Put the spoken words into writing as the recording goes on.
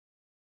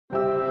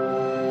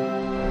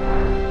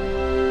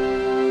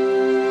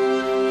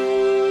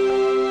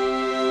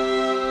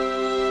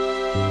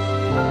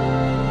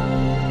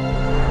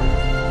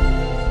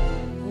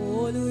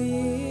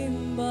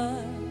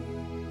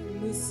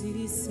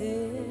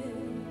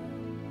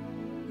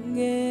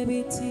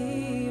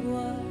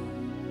Nebitiwa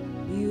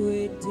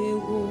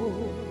biwedewo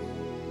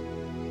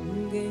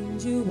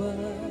ngenjuba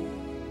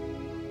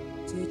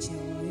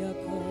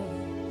tekyayaka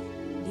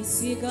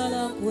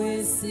ndisigala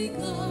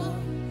kwesiga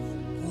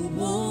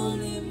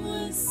kuboli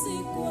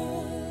mwesigwa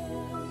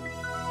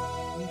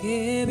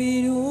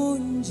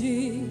ng'ebirungi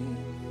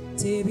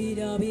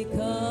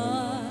tebirabika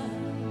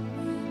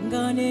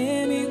nga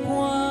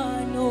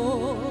n'emikwano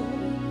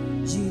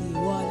giri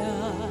wala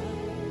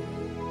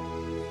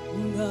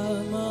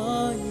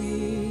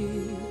ng'amaanyi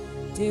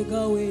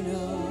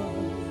tegawera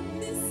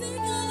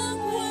ndisigala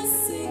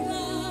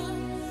kwesiga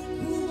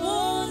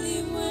kuboli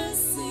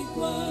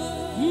mwesigwa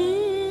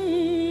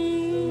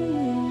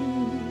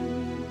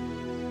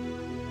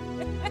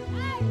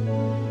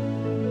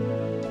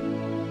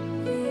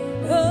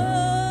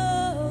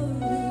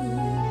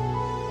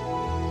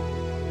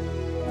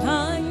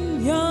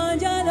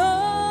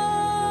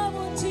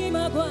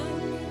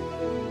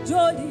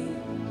Jodi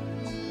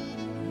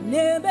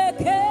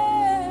nebeke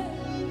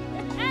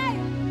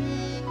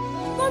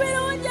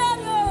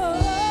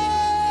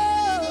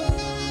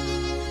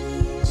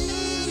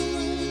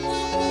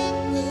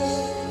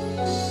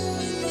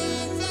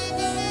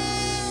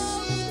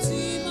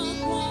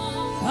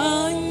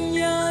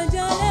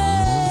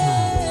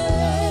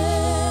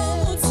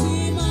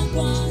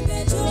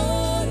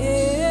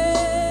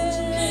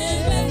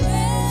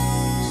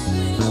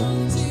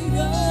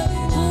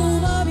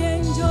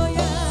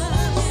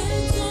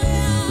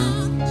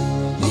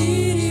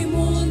Biri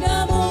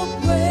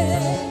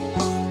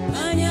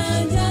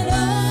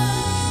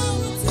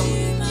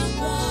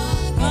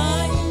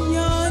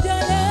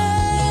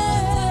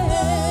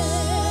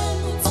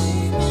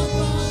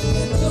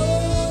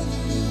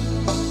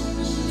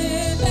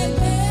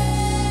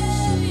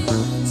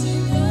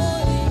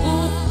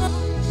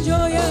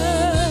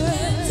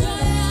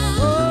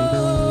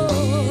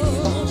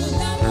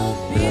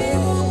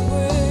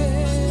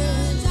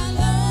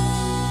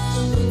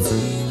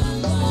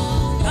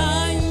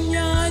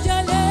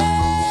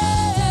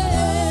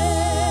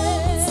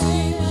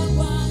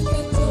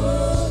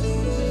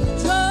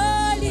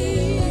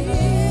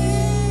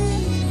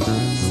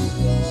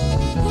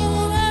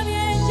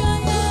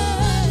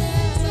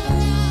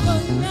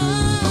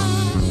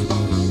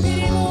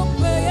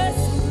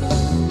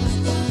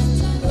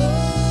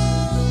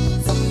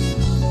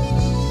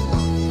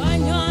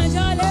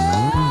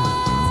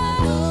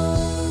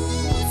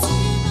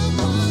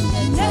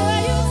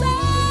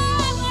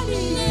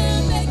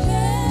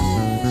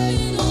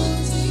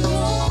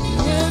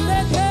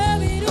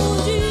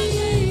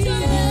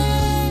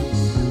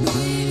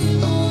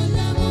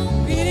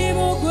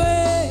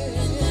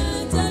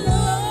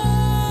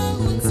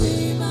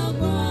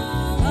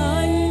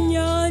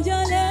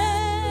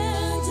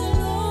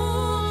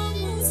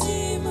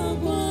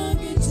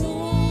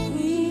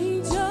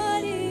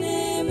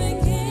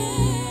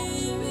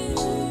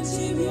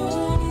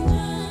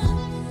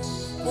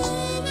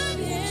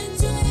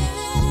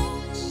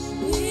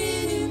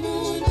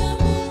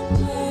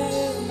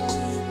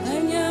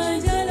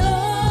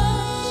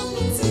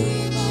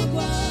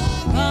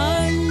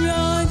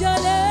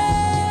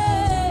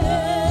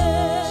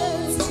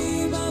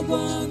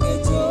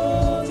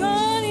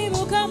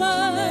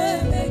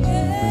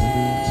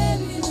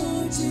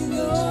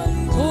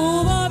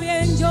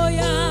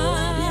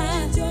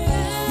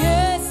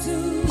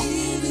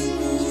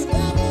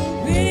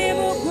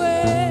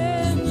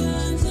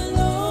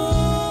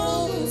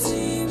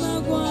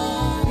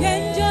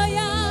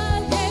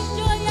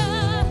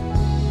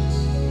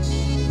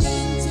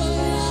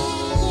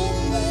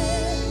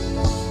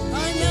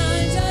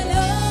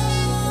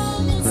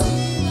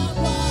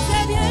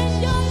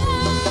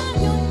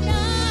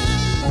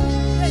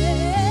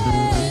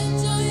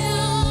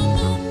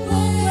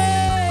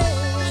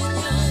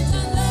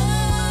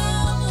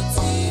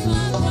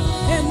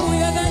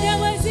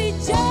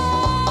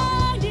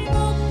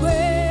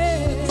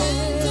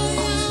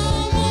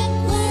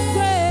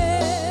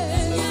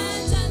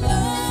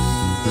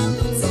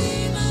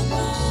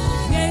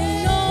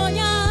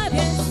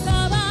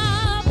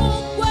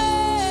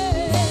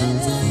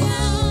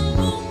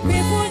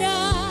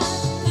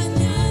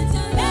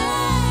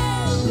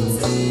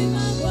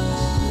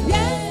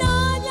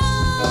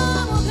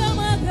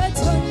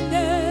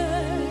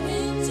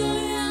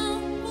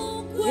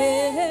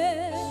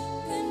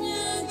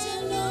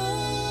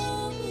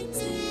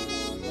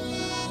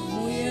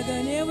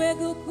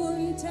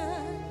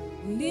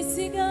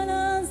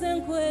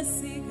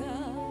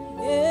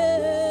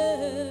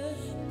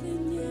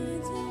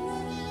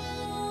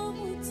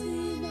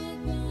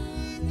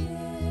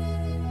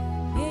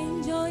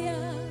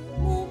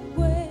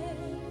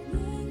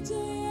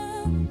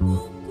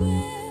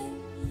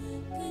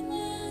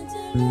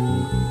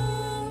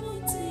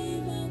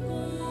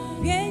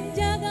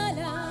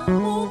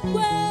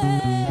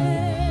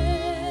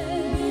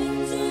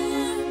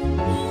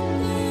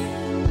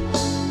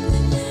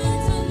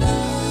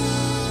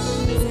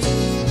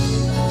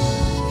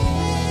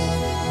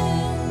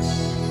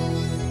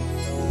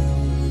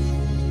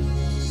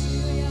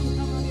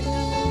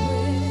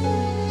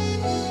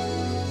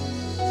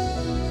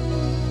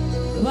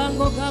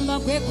ogamba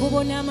kwe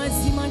kubona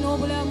amazima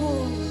n'obulamu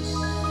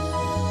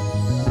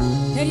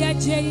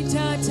eryajja eri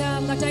taata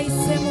nga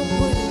tayise mu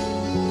ggwe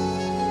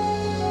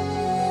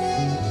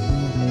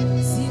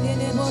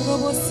zirene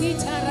borobo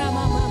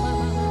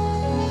sitaramamamama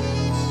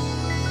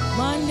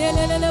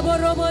mandelelele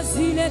borobo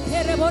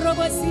zilekere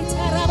borobo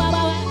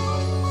sitarababa.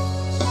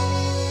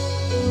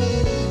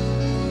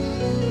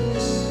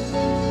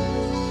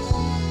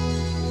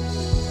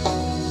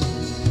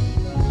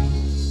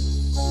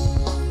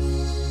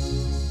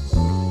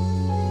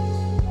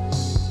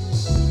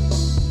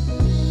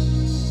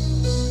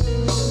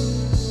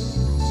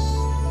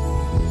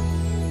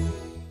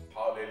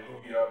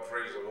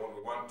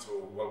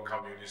 To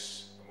welcome you this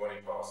morning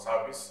for our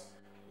service.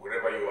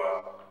 Wherever you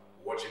are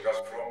watching us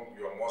from,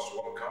 you are most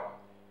welcome.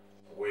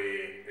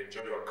 We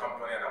enjoy your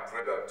company and I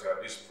pray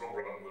that this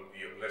program will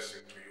be a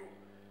blessing to you.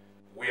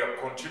 We are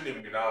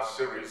continuing in our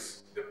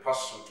series, The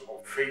Pursuit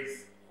of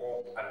Faith,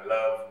 Hope and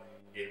Love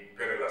in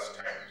Perilous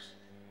Times.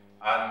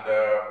 And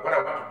what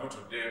I want to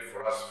do today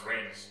for us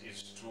friends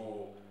is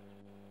to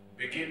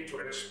begin to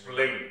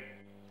explain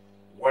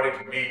what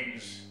it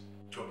means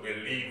to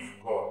believe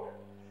God.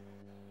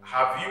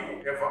 Have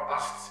you ever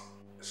asked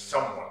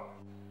someone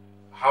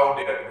how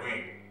they are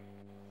doing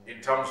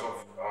in terms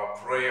of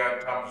prayer,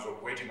 in terms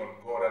of waiting on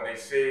God, and they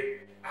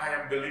say, I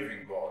am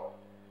believing God?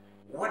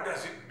 What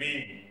does it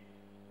mean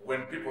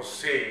when people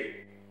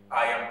say,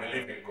 I am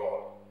believing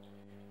God?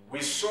 We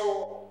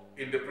saw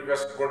in the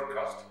previous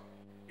broadcast,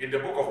 in the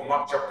book of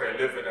Mark chapter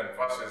 11 and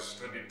verses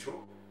 22,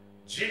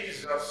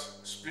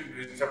 Jesus speaking to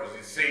his disciples,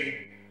 he said,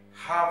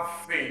 have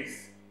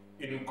faith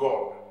in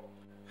God.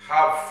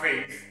 Have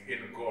faith in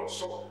God.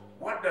 So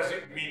what does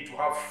it mean to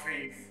have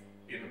faith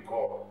in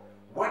God?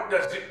 What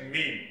does it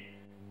mean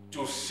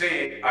to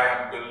say, I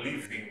am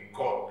believing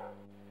God?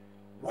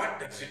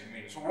 What does it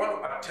mean? So I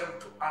want to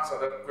attempt to answer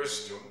that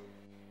question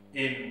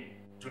in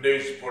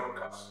today's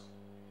podcast.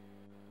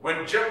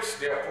 When James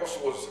the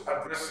Apostle was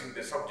addressing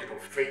the subject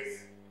of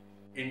faith,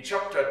 in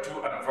chapter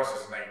 2 and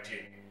verses 19,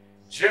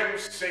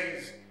 James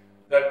says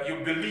that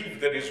you believe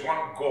there is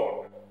one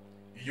God,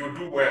 you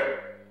do well.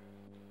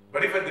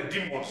 But even the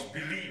demons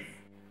believe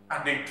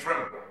and they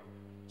tremble.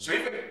 So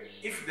even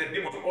if the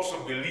demons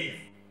also believe,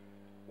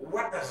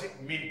 what does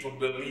it mean to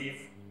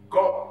believe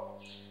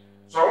God?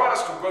 So I want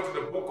us to go to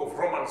the book of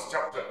Romans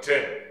chapter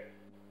 10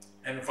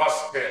 and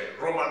verse 10.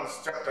 Romans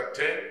chapter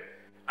 10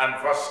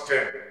 and verse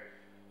 10.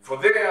 For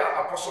there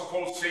Apostle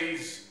Paul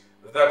says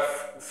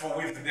that for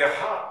with the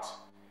heart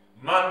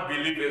man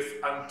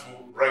believeth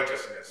unto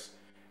righteousness,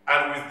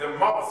 and with the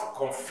mouth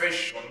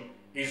confession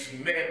is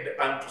made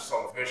unto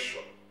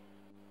salvation.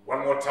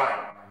 One more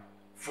time.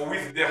 For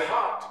with the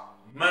heart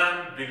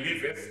man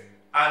believeth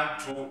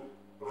unto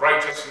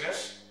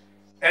righteousness,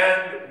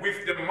 and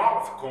with the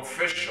mouth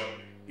confession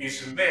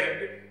is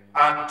made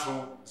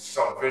unto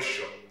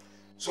salvation.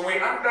 So we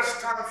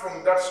understand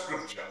from that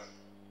scripture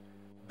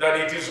that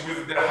it is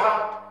with the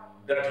heart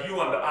that you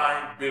and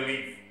I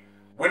believe.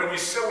 When we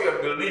say we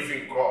are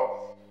believing God,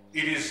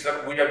 it is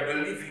that we are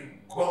believing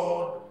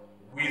God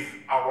with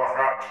our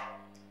heart.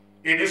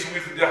 It is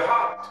with the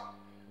heart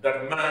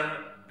that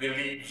man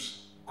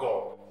believes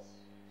God.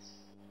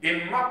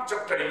 In Mark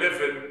chapter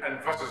 11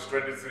 and verses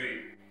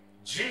 23,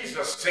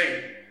 Jesus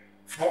said,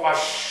 for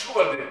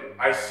assuredly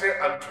I say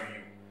unto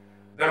you,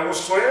 that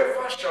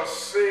whosoever shall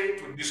say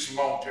to this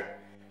mountain,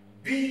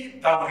 be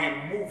thou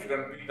removed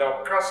and be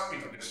thou cast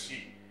into the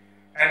sea,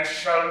 and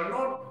shall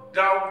not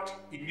doubt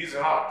in his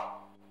heart,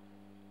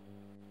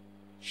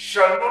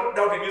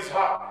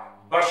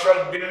 but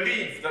shall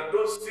believe that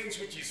those things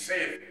which he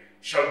saith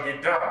shall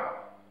be done,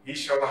 he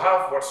shall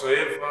have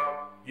whatsoever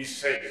he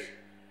says.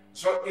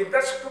 So in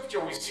that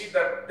scripture we see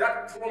that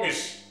that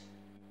promise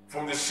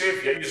from the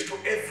Savior is to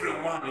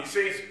everyone. He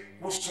says,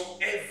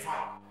 whosoever.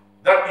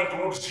 That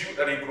includes you,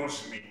 that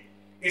includes me.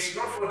 It's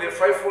not for the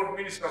fivefold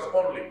ministers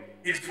only.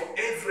 It's for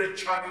every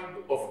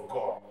child of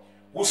God.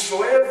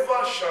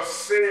 Whosoever shall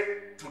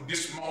say to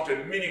this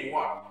mountain, meaning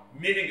what?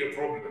 Meaning a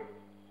problem.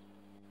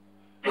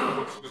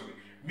 Excuse me.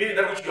 Meaning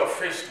that which you are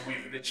faced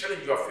with, the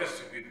challenge you are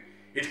faced with.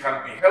 It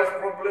can be a health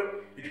problem,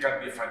 it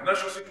can be a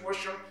financial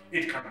situation,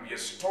 it can be a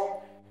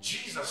storm.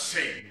 Jesus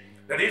said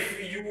that if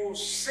you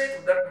say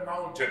to that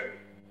mountain,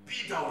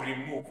 be thou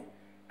removed,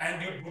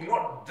 and you do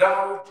not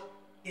doubt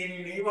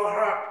in your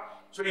heart.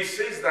 So he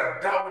says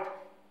that doubt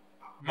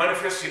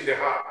manifests in the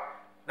heart.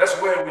 That's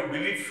where we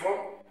believe from,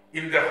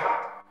 in the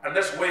heart, and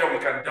that's where we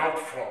can doubt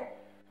from.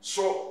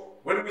 So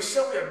when we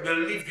say we are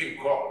believing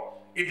God,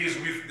 it is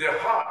with the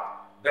heart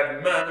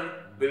that man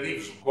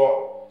believes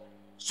God.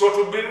 So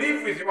to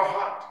believe with your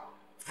heart,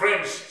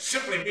 friends,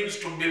 simply means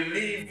to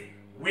believe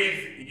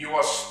with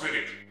your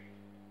spirit.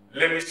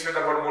 Let me say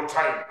that one more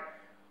time.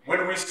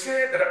 When we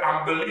say that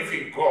I'm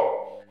believing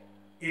God,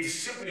 it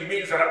simply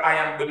means that I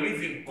am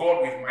believing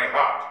God with my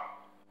heart.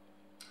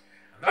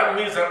 That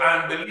means that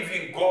I am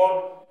believing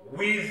God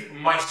with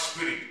my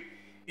spirit.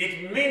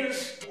 It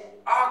means to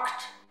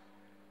act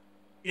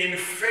in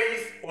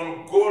faith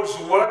on God's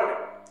word,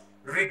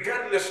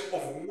 regardless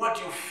of what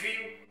you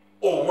feel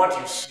or what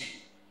you see.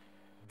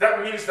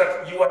 That means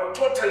that you are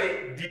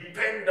totally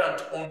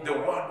dependent on the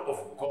word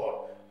of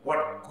God.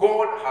 What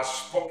God has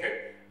spoken,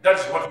 that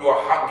is what you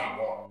are hanging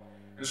on.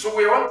 And so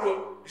we want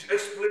to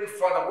explain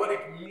further what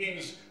it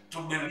means to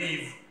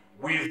believe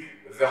with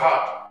the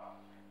heart.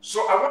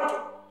 So I want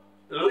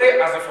to lay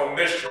as a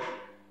foundation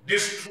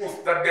this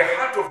truth that the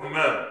heart of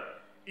man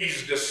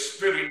is the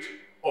spirit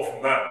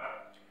of man.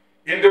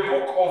 In the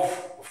book of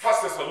 1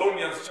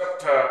 Thessalonians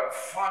chapter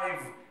 5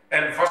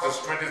 and verses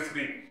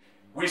 23,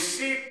 we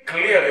see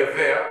clearly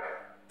there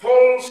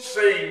Paul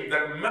saying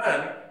that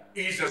man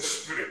is a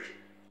spirit,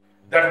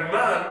 that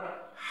man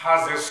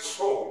has a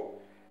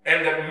soul,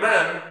 and that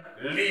man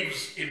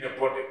lives in a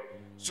body.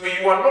 So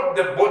you are not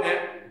the body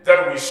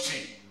that we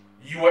see.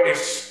 You are a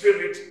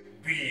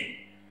spirit being.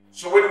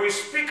 So when we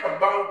speak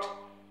about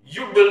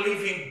you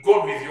believing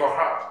God with your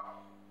heart,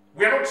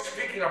 we are not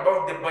speaking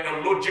about the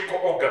biological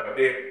organ,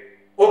 the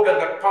organ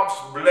that pumps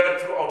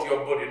blood throughout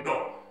your body.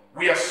 No.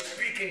 We are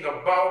speaking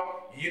about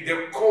you,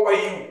 the core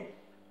you,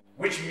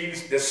 which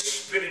means the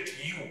spirit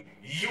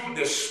you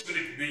the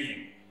spirit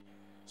being.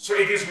 So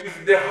it is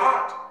with the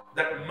heart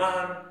that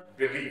man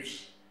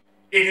believes.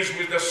 It is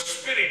with the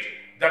spirit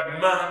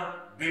that man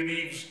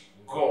believes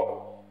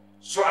God.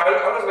 So I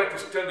always like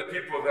to tell the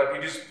people that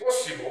it is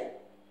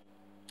possible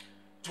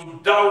to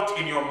doubt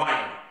in your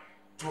mind,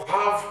 to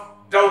have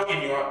doubt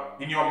in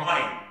your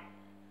mind,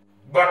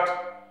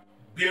 but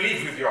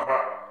believe with your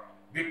heart.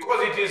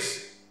 Because it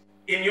is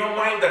in your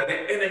mind that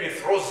the enemy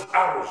throws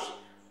arrows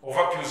of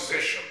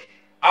accusation,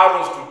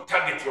 arrows to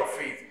target your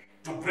faith,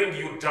 to bring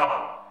you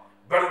down.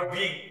 But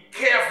be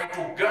careful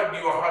to guard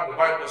your heart. The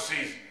Bible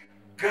says,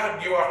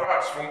 guard your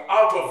hearts, from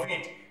out of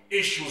it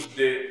flows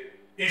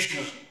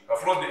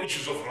the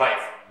issues of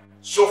life.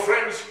 So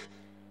friends,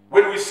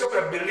 when we say we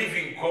are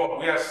believing God,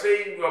 we are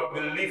saying we are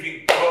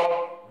believing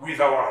God with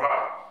our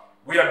heart.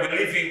 We are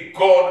believing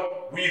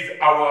God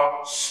with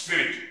our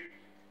spirit.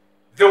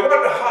 The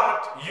word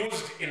heart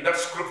used in that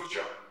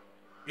scripture,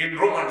 in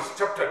Romans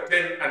chapter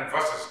 10 and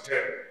verses 10,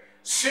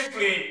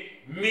 simply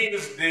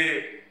means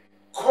the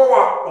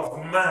core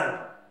of man.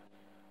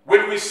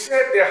 When we say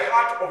the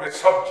heart of a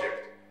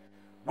subject,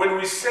 when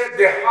we say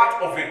the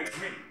heart of a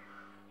tree,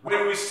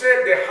 when we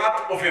say the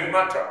heart of a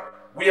matter,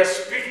 we are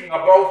speaking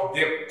about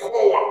the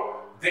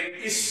core,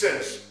 the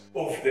essence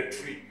of the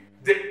tree,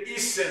 the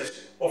essence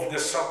of the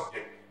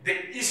subject,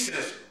 the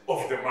essence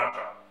of the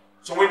matter.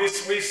 So when we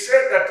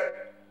say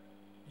that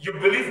you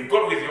believe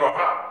God with your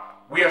heart,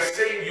 we are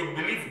saying you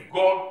believe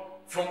God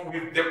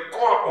with the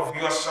core of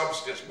your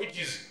substance, which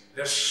is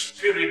the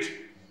spirit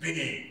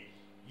being.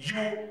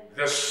 You,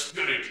 the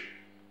spirit.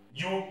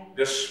 You,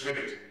 the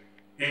spirit.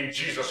 In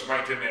Jesus'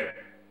 mighty name.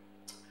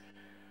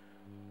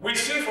 We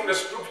see from the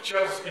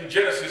scriptures in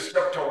Genesis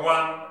chapter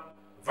 1,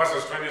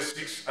 verses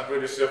 26 and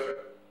 27,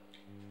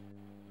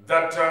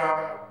 that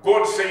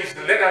God says,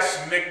 let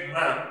us make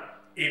man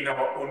in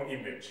our own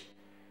image.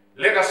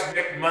 Let us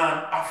make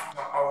man after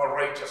our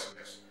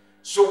righteousness.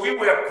 So we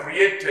were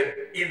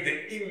created in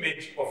the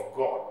image of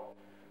God.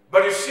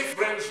 But you see,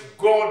 friends,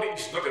 God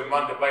is not a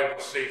man, the Bible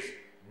says.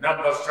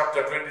 Numbers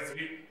chapter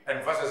 23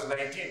 and verses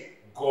 19.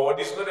 God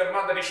is not a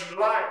man that he should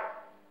lie.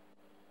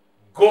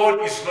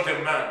 God is not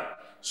a man.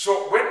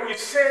 So when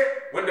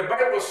the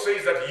Bible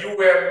says that you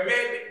were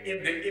made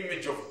in the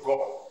image of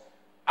God,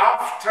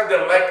 after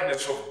the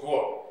likeness of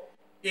God,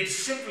 it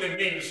simply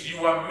means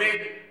you are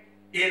made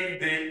in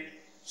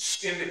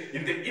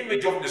the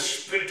image of the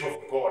Spirit of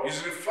God.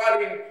 It's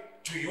referring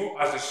to you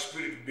as a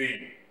spirit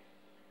being.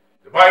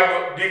 The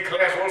Bible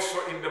declares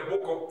also in the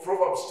book of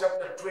Proverbs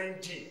chapter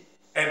 20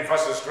 and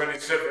verses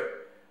 27,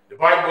 the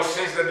Bible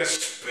says that the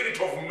spirit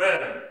of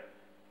man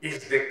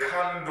is the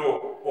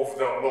candle of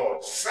the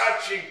Lord,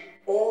 searching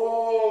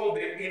all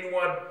the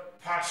inward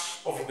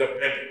parts of the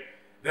belly.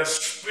 The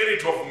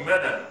spirit of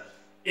man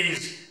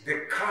is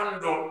the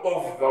candle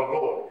of the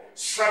Lord,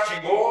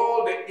 searching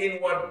all the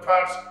inward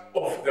parts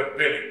of the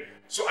belly.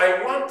 So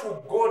I want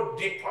to go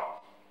deeper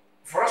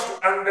for us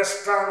to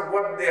understand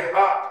what the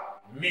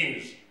heart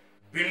means.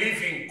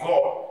 Believing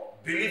God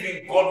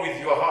with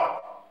your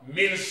heart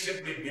means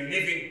simply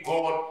believing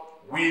God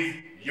with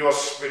your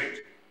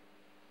spirit.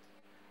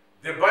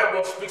 The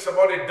Bible speaks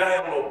about a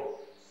dialogue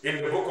in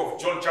the book of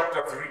John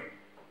chapter 3.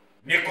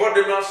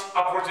 Nicodemus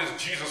approaches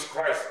Jesus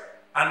Christ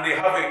and they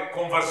have a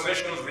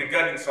conversation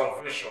regarding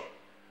salvation.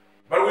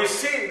 But we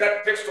see in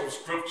that text of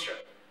scripture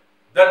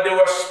that they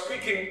were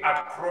speaking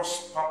at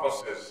cross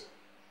purposes.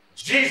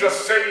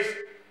 Jesus says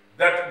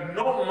that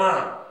no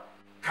man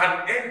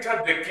can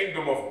enter the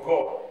kingdom of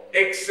God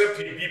except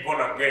he be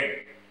born again.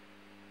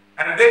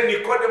 And then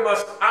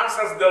Nicodemus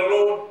answers the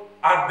Lord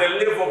at the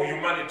level of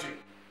humanity.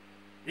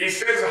 He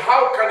says,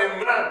 how can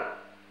a man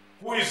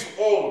who is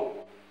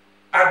old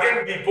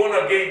again be born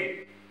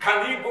again?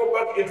 Can he go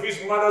back into his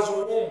mother's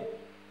womb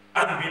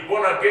and be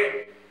born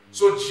again?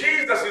 So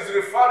Jesus is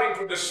referring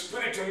to the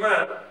spirit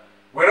man,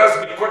 whereas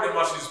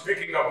Nicodemus is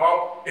speaking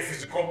about a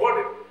physical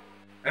body.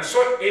 And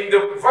so in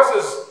the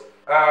verses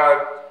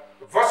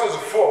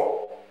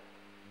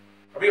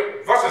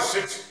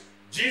 6,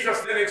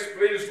 Jesus then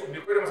explains to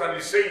Nicodemus and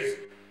he says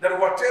that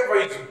whatever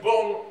is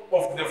born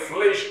of the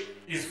flesh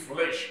is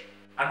flesh,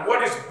 and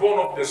what is born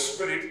of the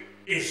spirit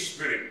is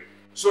spirit.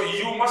 So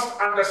you must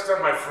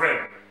understand, my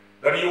friend,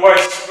 that you are a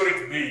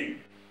spirit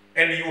being,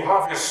 and you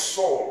have a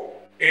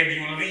soul, and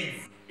you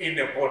live in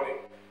a body.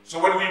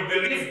 So when we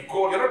believe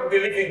God, you're not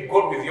believing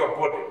God with your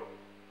body.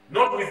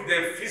 Not with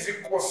the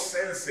physical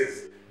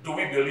senses do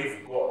we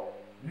believe God.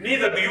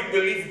 Neither do you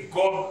believe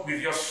God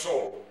with your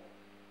soul.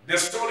 The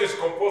soul is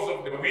composed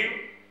of the will,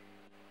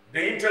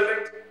 the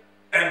intellect,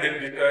 and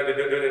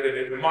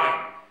the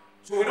mind.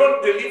 So we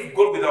don't believe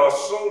God with our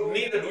soul,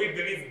 neither do we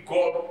believe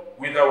God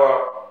with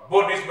our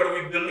bodies, but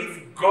we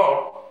believe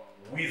God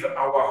with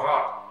our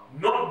heart.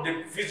 Not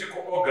the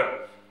physical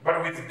organ,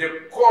 but with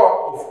the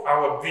core of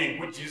our being,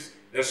 which is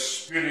the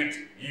spirit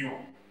you.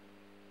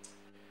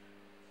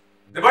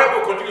 The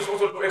Bible continues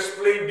also to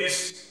explain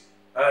this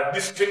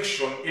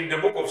distinction in the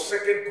book of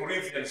 2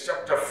 Corinthians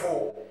chapter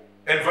 4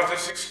 and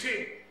verse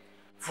 16.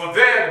 For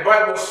there the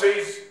Bible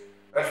says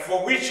that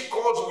for which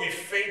cause we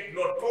faint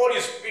not. Paul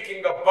is speaking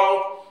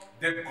about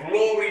the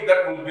glory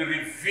that will be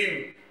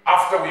revealed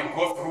after we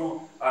go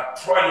through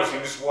trials in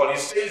this world. He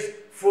says,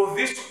 for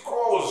this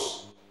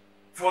cause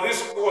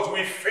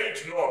we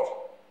faint not.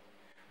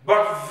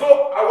 But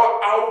though our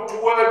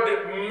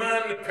outward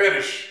man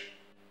perish,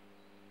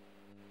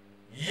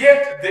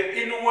 yet the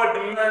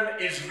inward man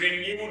is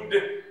renewed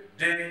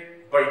day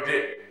by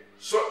day.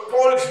 So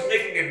Paul is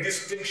making a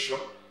distinction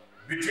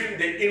between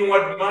the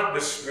inward man,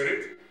 the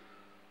spirit,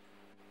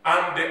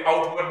 and the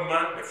outward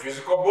man, the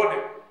physical body.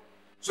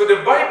 So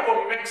the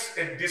Bible makes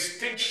a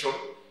distinction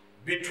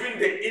between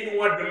the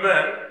inward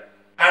man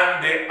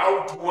and the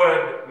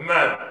outward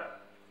man.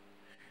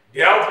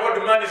 The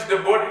outward man is the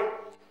body,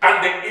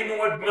 and the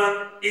inward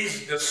man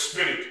is the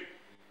spirit.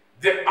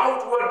 The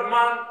outward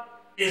man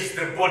is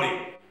the body,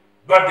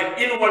 but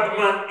the inward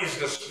man is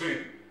the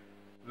spirit.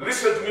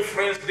 Listen to me,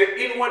 friends. The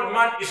inward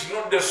man is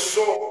not the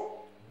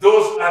soul.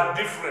 Those are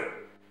different.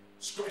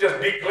 Scripture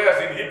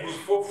declares in Hebrews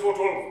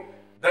 4:12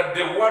 that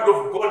the word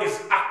of God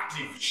is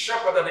active,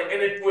 sharper than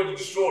any two-edged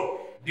sword,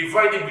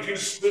 dividing between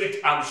spirit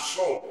and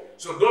soul.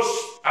 So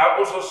those are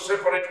also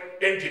separate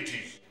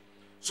entities.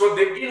 So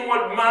the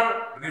inward man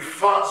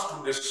refers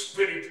to the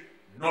spirit,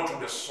 not to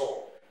the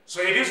soul.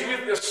 So it is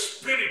with the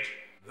spirit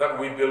that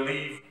we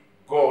believe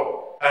God,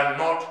 and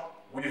not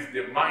with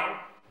the mind,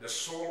 the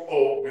soul,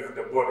 or with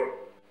the body.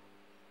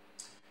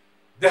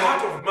 The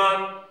heart of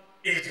man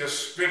is the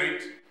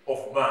spirit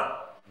of man.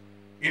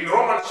 In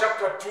Romans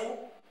chapter 2,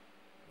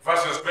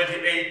 verses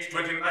 28 to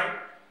 29,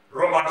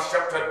 Romans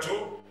chapter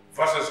 2,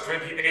 verses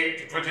 28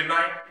 to 29,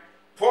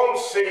 Paul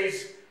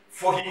says,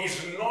 for he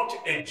is not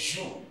a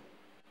Jew,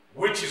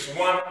 which is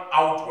one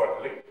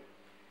outwardly,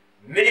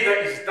 neither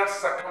is that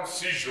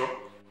circumcision,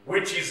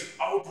 which is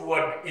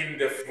outward in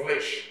the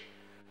flesh,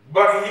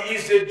 but he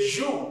is a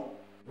Jew,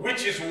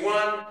 which is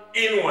one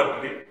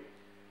inwardly,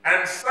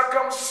 and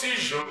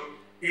circumcision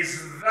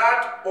is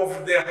that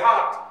of the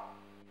heart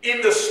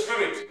in the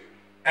spirit,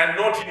 and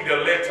not in the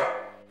letter,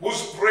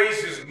 whose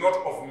praise is not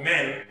of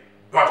men,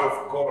 but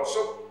of God.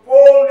 So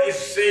Paul is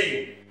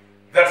saying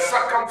that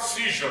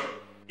circumcision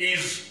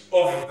is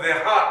of the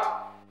heart,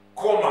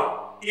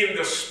 in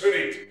the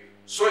spirit.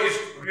 So he's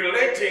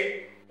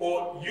relating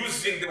or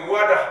using the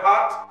word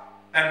heart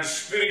and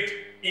spirit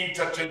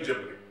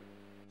interchangeably.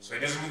 So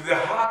it is with the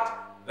heart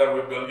that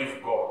we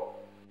believe God.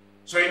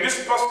 So in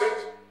this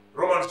passage,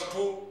 Romans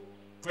 2,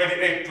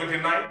 28,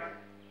 29,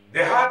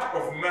 the heart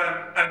of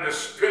man and the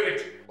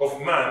spirit of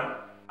man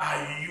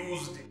are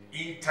used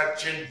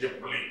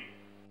interchangeably.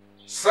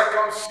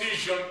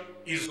 Circumcision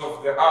is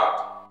of the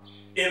heart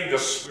in the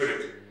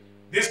spirit.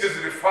 This is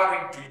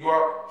referring to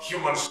your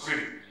human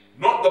spirit,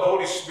 not the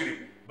Holy Spirit,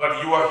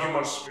 but your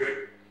human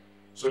spirit.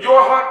 So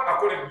your heart,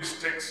 according to this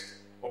text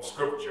of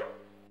Scripture,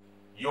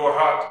 your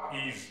heart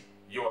is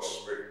your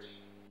spirit.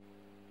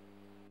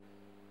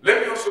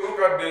 Let me also look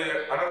at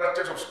another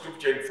text of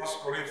Scripture in 1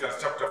 Corinthians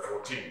chapter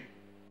 14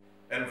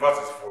 and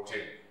verses 14.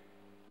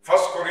 1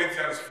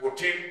 Corinthians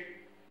 14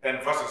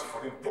 and verses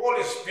 14. Paul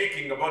is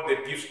speaking about the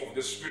gifts of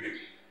the Spirit,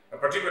 and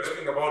particularly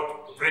speaking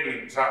about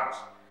praying in tongues.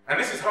 And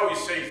this is how he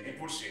says, he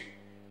puts it.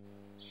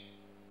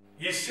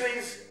 He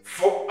says,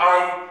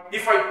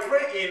 if I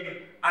pray in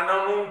an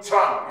unknown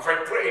tongue, if I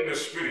pray in the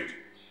Spirit,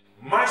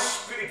 my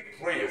spirit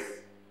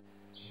prayeth,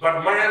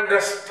 but my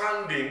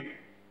understanding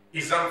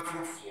is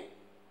unfruitful.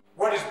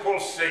 What is Paul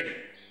saying?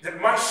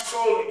 That my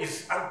soul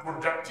is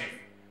unproductive,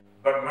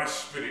 but my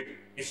spirit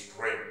is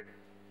praying.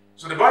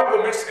 So the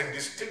Bible makes a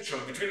distinction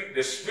between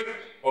the spirit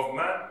of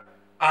man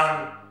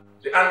and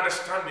the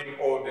understanding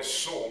or the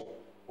soul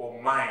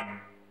or mind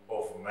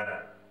of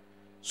man.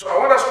 So I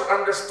want us to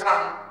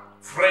understand,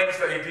 friends,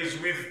 that it is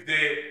with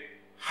the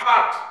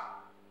heart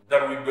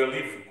that we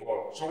believe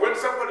God. So when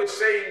somebody is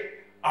saying,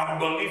 I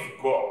believe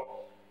God,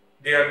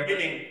 they are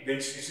meaning,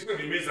 it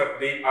simply means that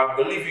they are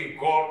believing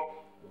God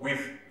with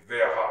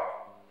their heart.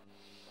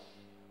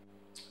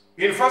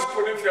 In 1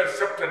 Corinthians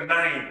chapter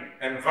 9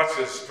 and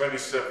verses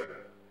 27,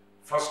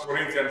 1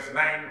 Corinthians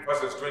 9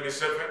 verses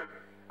 27,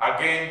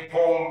 again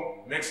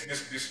Paul makes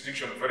this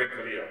distinction very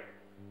clear.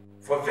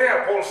 For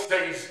there Paul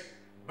says,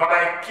 but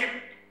I keep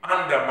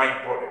under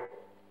my body,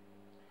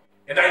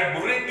 and I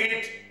bring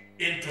it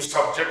into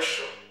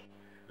subjection,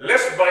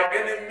 lest by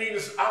any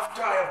means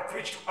after I have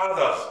preached to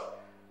others,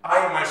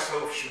 I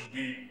myself should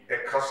be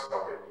a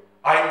castaway.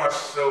 I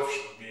myself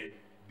should be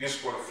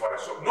disqualified.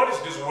 So notice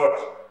these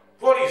words.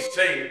 Paul is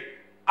saying,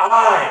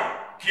 I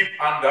keep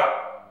under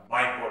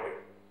my body.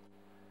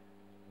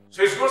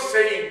 So he's not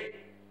saying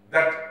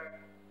that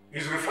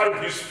he's referring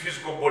to his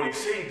physical body. He's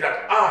saying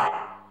that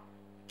I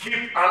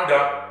keep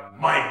under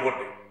my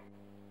body.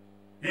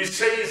 He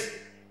says,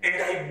 and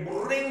I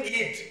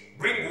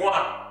bring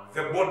what?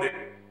 The body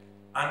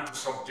unto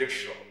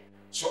subjection.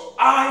 So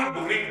I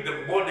bring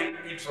the body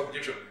into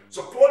subjection.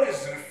 So Paul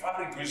is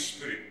referring to his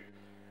spirit.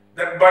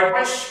 That by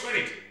my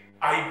spirit,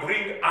 I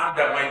bring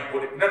under my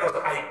body. In other words,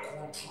 I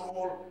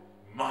control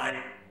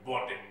my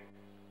body.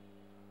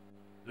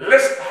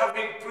 Lest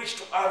having preached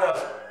to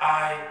others,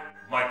 I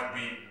might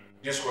be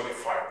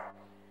disqualified.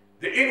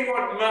 The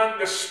inward man,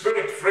 the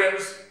spirit,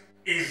 friends,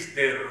 is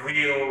the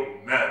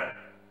real man.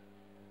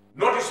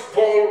 Notice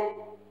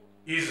Paul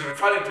is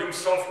referring to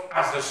himself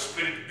as the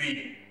spirit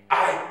being.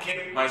 I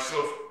keep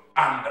myself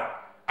under.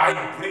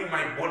 I bring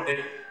my body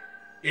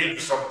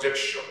into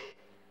subjection.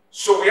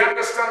 So we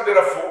understand,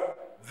 therefore,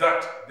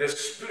 that the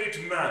spirit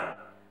man,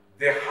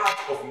 the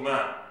heart of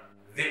man,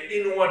 the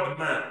inward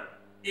man,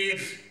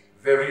 is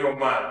the real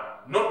man,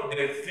 not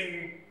the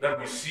thing that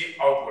we see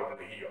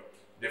outwardly here,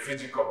 the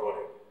physical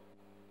body.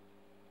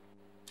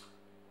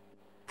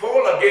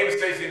 Paul again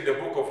says in the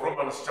book of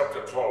Romans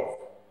chapter 12,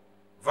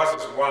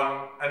 verses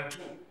 1 and 2.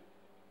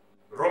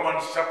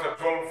 Romans chapter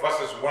 12,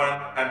 verses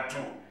 1 and 2.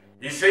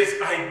 He says,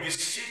 I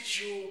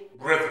beseech you,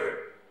 brethren,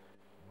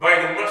 by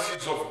the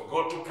mercies of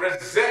God, to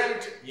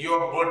present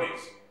your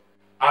bodies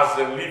as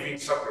a living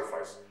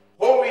sacrifice,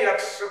 wholly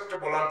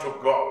acceptable unto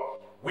God,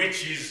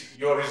 which is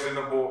your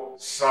reasonable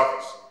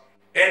service.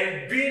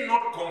 And be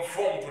not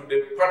conformed to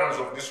the patterns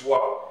of this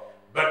world,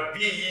 but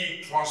be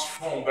ye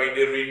transformed by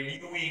the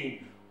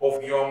renewing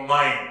of your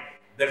mind,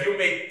 that you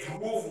may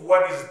prove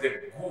what is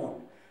the good,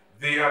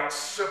 the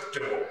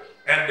acceptable,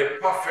 and the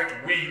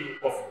perfect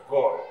will of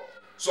God.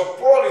 So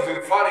Paul is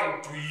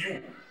referring to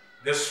you,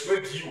 the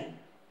spirit you.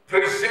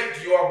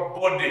 Present your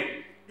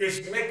body,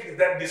 is making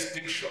that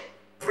distinction.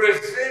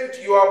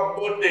 Present your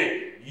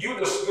body, you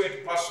the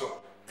spirit person,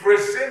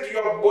 present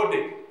your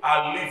body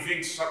a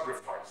living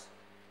sacrifice.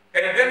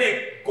 And then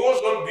he goes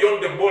on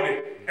beyond the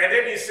body, and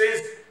then he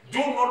says, do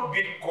not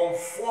be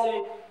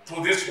conformed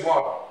to this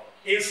world.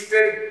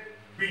 Instead,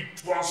 be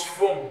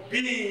transformed. Be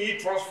ye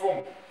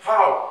transformed.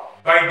 How?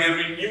 By the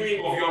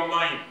renewing of your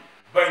mind,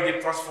 by the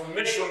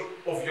transformation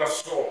of your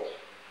soul.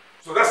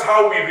 So that's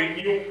how we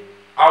renew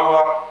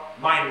our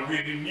mind. We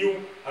renew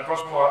and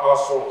transform our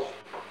souls.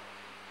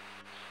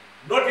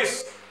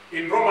 Notice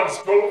in Romans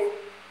 12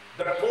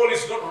 that Paul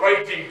is not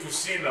writing to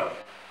sinners.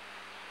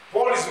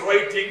 Paul is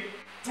writing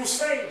to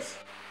saints.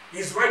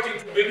 He's writing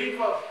to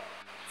believers.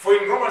 For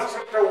in Romans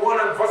chapter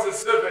 1 and verse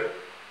 7,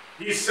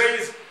 he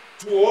says,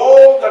 to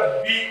all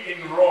that be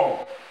in Rome,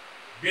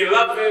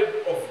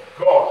 beloved of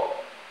God,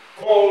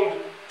 called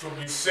to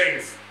be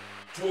saints.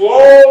 To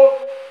all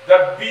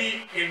that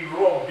be in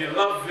Rome,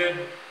 beloved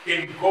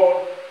in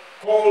God,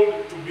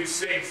 called to be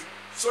saints.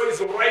 So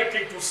he's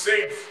writing to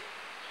saints.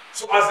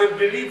 So as a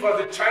believer,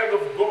 as a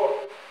child of God,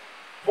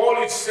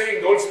 Paul is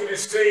saying, the Holy Spirit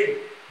is saying,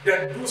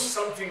 that do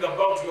something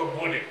about your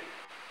body.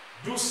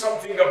 Do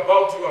something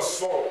about your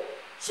soul.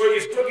 So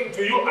he's talking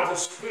to you as a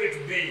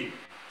spirit being.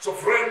 So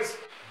friends,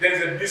 there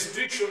is a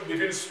distinction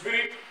between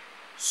spirit,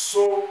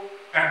 soul,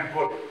 and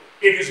body.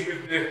 It is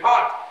with the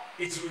heart,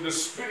 it's with the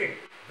spirit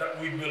that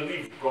we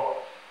believe God.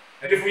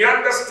 And if we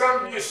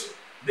understand this,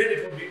 then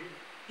it will be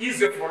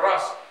easier for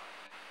us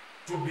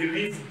to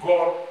believe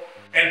God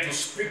and to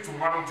speak to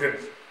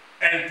mountains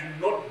and to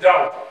not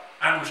doubt,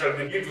 and we shall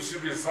begin to see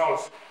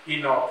results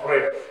in our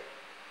prayers.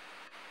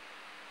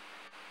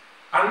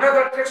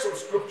 Another text of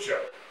scripture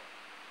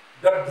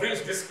that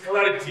brings this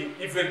clarity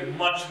even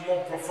much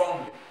more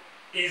profoundly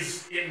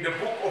is in the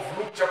book of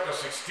Luke chapter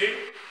 16,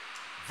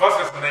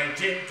 verses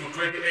 19 to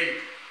 28.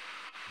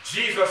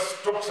 Jesus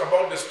talks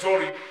about the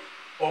story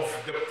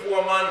of the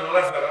poor man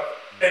Lazarus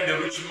and the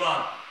rich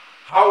man,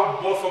 how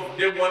both of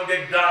them one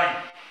day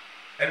died.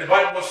 And the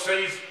Bible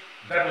says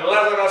that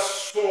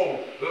Lazarus'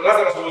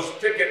 was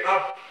taken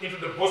up into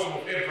the bosom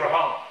of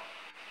Abraham.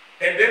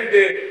 And then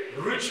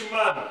the rich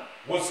man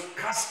was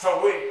cast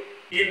away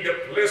in the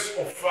place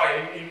of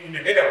fire, in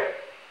hell.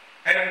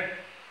 And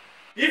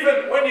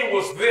even when he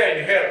was there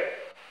in hell,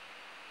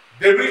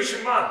 the rich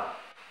man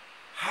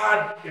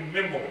had a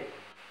memory.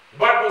 The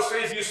Bible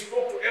says he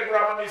spoke to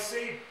Abraham and he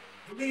said,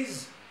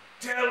 please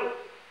tell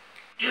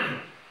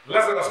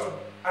Lazarus to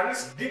at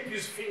least dip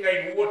his finger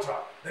in water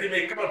that he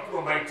may come and put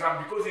on my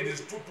tongue, because it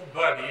is too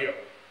bad here.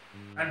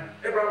 And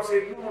Abraham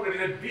said, no, there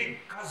is a big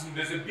chasm,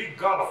 there's a big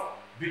gulf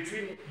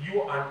between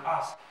you and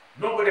us.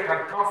 Nobody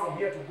can come from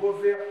here to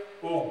go there,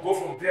 or go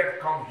from there to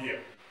come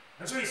here.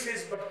 And so he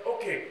says, but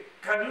okay,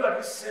 can you at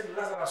least send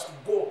Lazarus to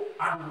go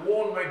and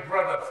warn my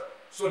brothers?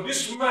 So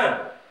this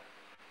man,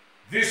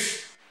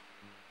 this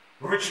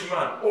rich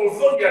man,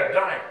 although he had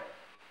died,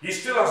 he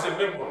still has a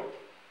memory.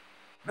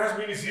 That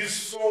means his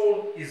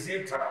soul is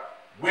intact.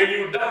 When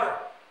you die,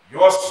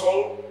 your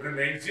soul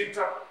remains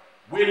intact.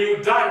 When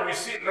you die, we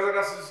see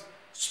Lazarus'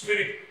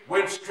 spirit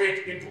went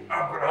straight into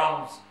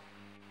Abraham's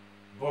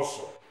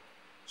bosom.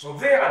 So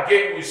there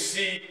again we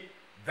see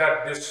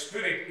that the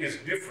spirit is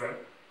different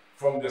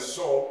from the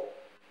soul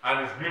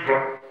and is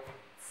different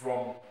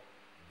from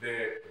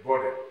the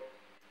body.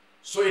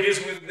 So it is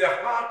with the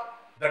heart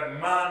that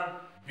man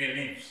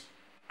believes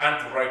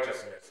unto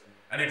righteousness,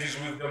 and it is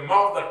with the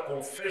mouth that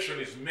confession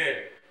is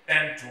made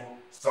unto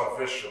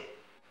salvation.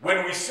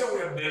 When we say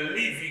we are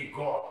believing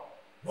God,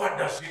 what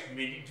does it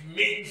mean? It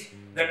means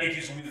that it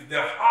is with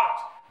the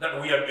heart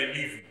that we are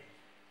believing.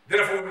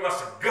 Therefore, we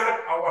must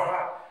guard our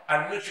heart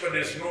and make sure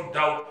there is no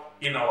doubt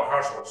in our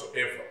hearts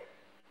whatsoever.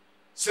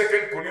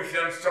 2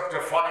 Corinthians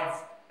chapter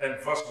 5 and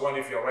verse 1,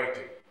 if you're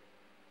writing.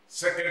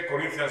 2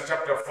 Corinthians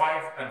chapter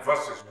 5 and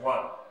verses 1.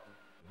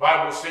 The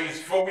Bible says,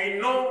 for we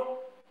know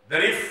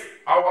that if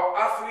our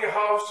earthly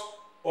house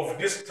of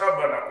this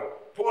tabernacle,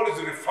 Paul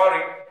is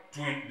referring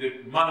to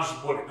the man's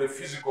body, the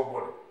physical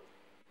body,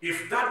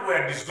 if that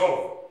were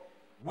dissolved,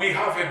 we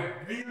have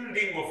a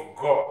building of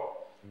God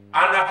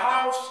and a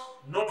house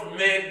not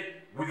made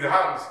with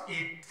hands,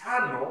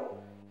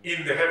 eternal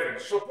in the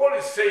heavens. So Paul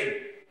is saying,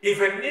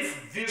 even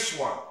if this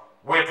one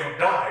were to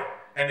die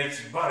and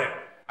it's buried,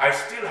 I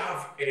still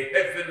have a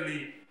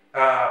heavenly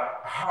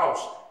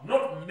house,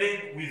 not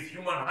made with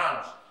human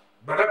hands,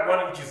 but that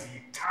one which is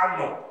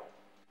eternal.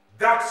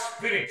 That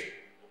spirit,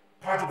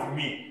 part of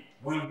me,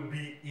 will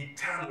be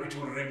eternal, it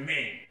will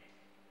remain.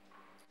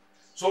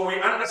 So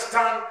we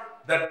understand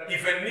that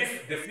even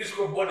if the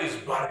physical body is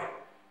buried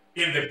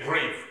in the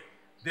grave,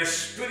 the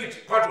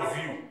spirit part of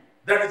you,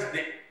 that is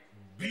the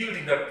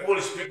building that Paul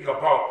is speaking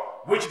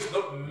about, which is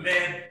not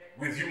made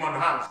with human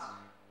hands,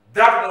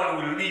 that one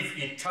will live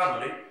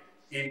eternally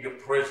in the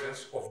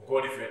presence of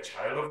God if you're a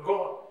child of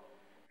God.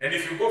 And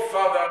if you go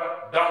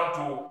further down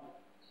to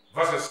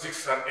verses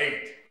 6 and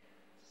 8,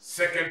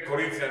 2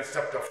 Corinthians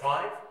chapter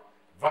 5,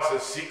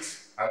 verses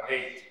 6 and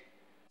 8.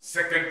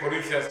 2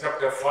 Corinthians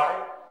chapter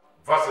 5,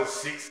 verses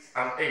 6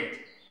 and 8.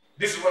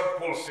 This is what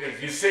Paul says.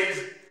 He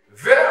says,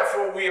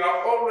 therefore we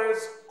are always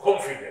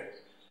confident.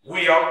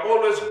 We are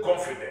always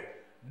confident,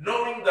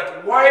 knowing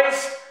that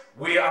whilst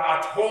we are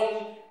at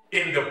home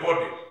in the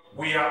body,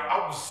 we are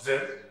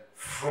absent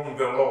from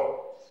the Lord.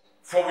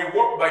 For we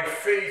walk by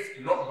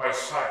faith, not by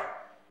sight.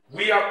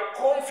 We are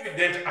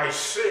confident, I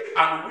say,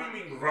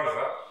 unwilling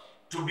rather,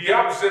 to be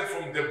absent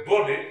from the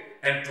body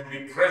and to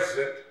be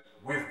present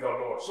with the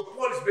Lord. So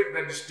Paul is making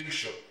the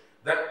distinction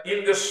that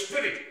in the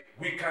spirit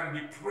we can be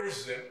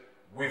present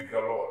with the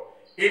Lord.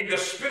 In the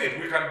spirit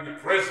we can be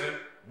present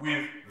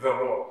with the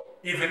Lord,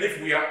 even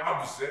if we are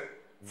absent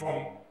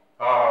from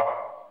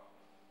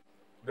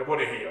the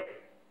body here.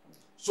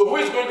 So who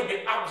is going to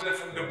be absent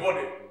from the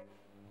body?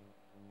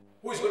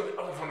 Who is going to be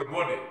absent from the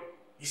body?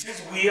 He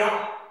says we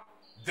are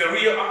the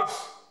real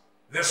us,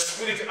 the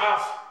spirit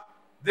us,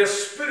 the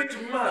spirit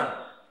man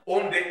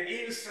on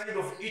the inside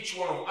of each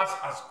one of us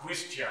as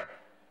Christian.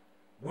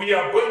 We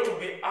are going to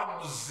be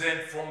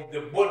absent from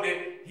the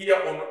body here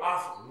on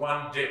earth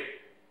one day.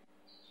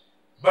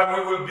 But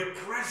we will be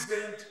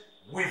present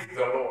with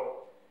the Lord.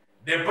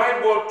 The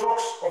Bible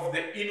talks of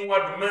the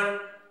inward man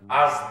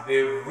as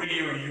the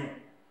real you.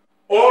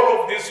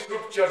 All of these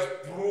scriptures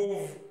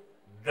prove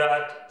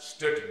that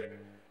statement.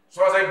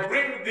 So as I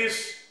bring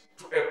this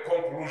to a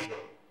conclusion,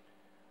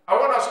 I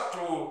want us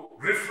to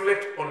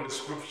reflect on the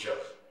scriptures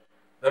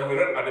that we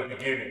read at the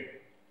beginning.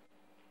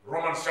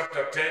 Romans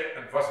chapter 10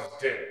 and verses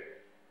 10.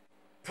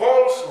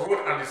 Paul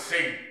wrote and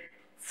said,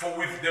 for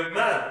with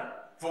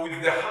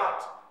the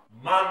heart,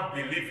 man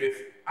believeth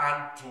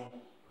unto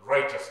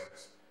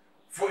righteousness.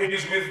 For it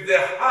is with the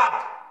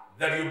heart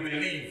that you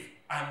believe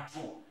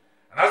unto.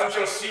 And as we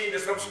shall see in the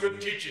subsequent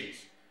teachings,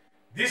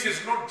 this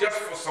is not just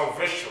for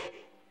salvation.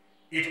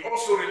 It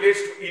also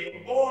relates to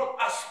in all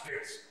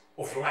aspects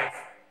of life,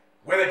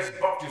 whether it is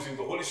baptism in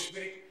the Holy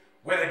Spirit,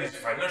 whether it is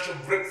financial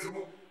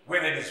breakthrough,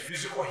 whether it is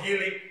physical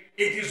healing.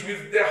 It is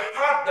with the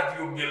heart that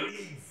you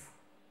believe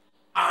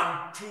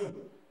unto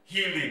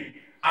healing,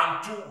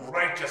 unto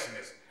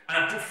righteousness,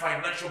 unto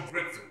financial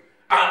breakthrough,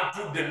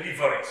 unto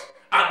deliverance,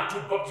 unto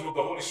baptism of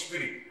the Holy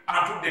Spirit,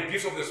 unto the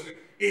gifts of the Spirit.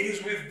 It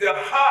is with the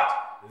heart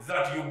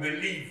that you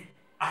believe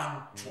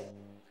unto.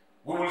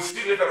 We will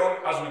see later on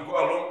as we go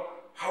along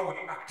how we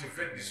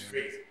activate this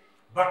faith.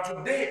 But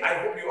today I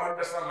hope you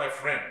understand, my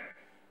friend,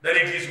 that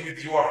it is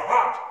with your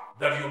heart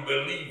that you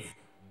believe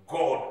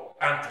God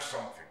unto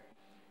something.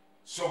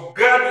 So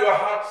guard your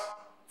heart,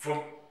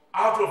 from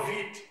out of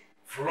it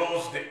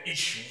flows the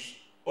issues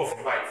of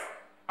life.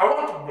 I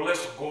want to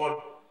bless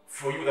God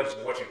for you that is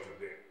watching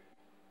today.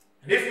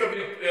 And if you have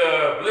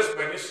been blessed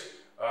by this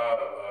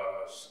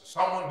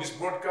someone, this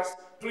broadcast,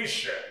 please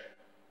share.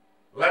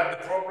 Like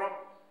the program,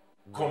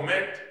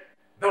 comment.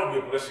 That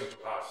will be a blessing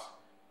to us.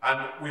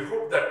 And we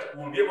hope that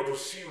we'll be able to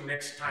see you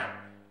next time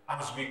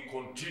as we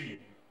continue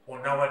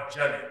on our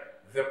journey,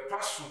 the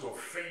pursuit of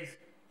faith,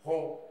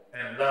 hope,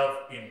 and love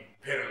in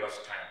perilous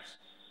times.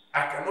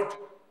 I cannot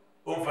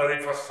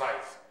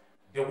overemphasize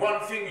the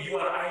one thing you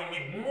and I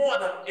need more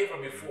than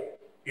ever before.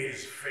 It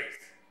is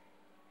faith.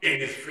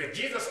 It is faith.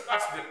 Jesus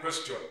asked the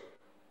question,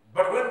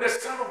 but when the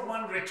Son of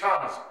Man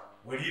returns,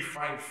 will he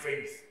find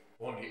faith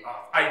on the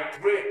earth? I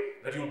pray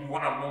that you'll be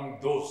one among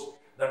those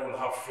that will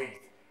have faith.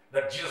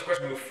 That Jesus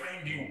Christ will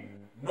find you,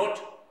 not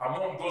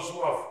among those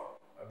who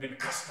have been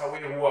cast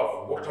away, who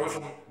have walked away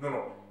from.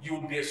 No. You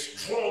will be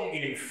strong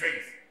in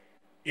faith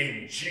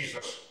in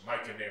Jesus'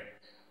 mighty name.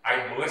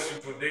 I bless you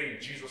today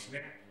in Jesus'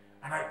 name.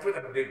 And I pray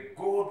that the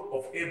God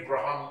of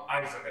Abraham,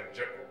 Isaac, and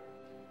Jacob,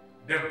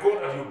 the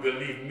God that you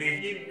believe, may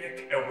he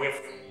make a way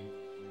for you.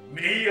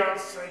 May he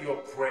answer your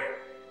prayer.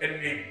 And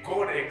may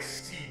God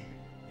exceed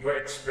your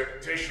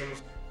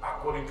expectations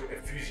according to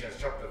Ephesians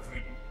chapter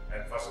 3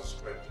 and verses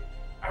 20.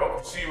 I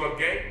hope to see you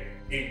again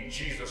in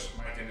Jesus'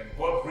 mighty name.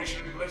 God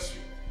richly bless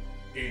you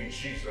in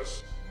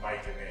Jesus'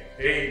 mighty name.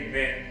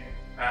 Amen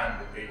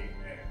and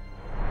amen.